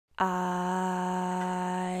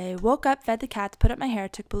I woke up, fed the cats, put up my hair,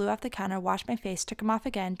 took Baloo off the counter, washed my face, took him off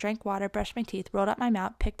again, drank water, brushed my teeth, rolled up my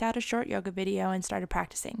mouth, picked out a short yoga video, and started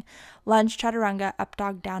practicing. Lunge, chaturanga, up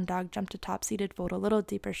dog, down dog, jump to top, seated, fold a little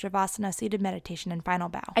deeper, shavasana, seated meditation, and final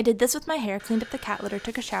bow. I did this with my hair, cleaned up the cat litter,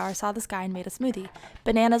 took a shower, saw the sky, and made a smoothie.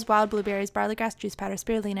 Bananas, wild blueberries, barley grass juice powder,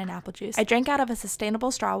 spirulina, and apple juice. I drank out of a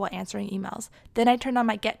sustainable straw while answering emails. Then I turned on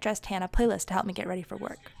my Get Dressed Hannah playlist to help me get ready for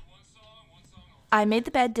work. I made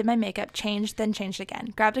the bed, did my makeup, changed, then changed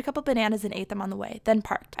again. Grabbed a couple bananas and ate them on the way, then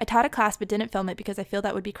parked. I taught a class but didn't film it because I feel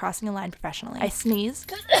that would be crossing a line professionally. I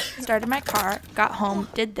sneezed, started my car, got home,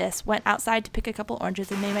 did this, went outside to pick a couple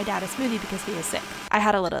oranges and made my dad a smoothie because he was sick. I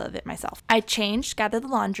had a little of it myself. I changed, gathered the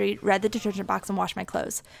laundry, read the detergent box, and washed my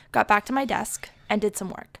clothes. Got back to my desk and did some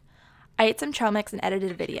work. I ate some trail mix and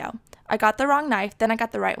edited a video. I got the wrong knife, then I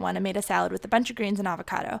got the right one and made a salad with a bunch of greens and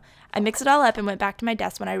avocado. I mixed it all up and went back to my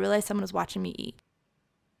desk when I realized someone was watching me eat.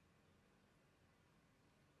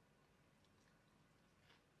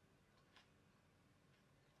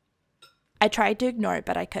 I tried to ignore it,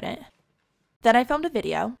 but I couldn't. Then I filmed a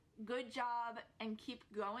video. Good job, and keep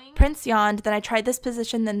going. Prince yawned, then I tried this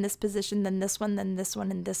position, then this position, then this one, then this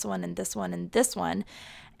one, and this one, and this one, and this one,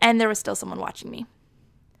 and there was still someone watching me.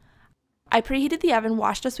 I preheated the oven,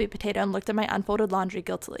 washed a sweet potato, and looked at my unfolded laundry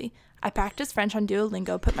guiltily. I practiced French on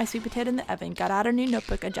Duolingo, put my sweet potato in the oven, got out a new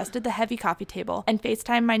notebook, adjusted the heavy coffee table, and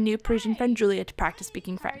FaceTimed my new Parisian friend Julia to practice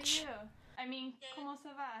speaking French. How are you? I mean, comment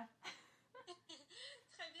ça va?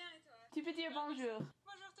 Très bien, et toi? Tu peux dire bonjour.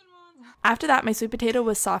 Bonjour tout le monde. After that, my sweet potato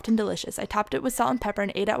was soft and delicious. I topped it with salt and pepper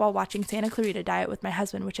and ate it while watching Santa Clarita Diet with my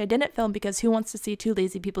husband, which I didn't film because who wants to see two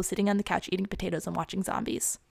lazy people sitting on the couch eating potatoes and watching zombies?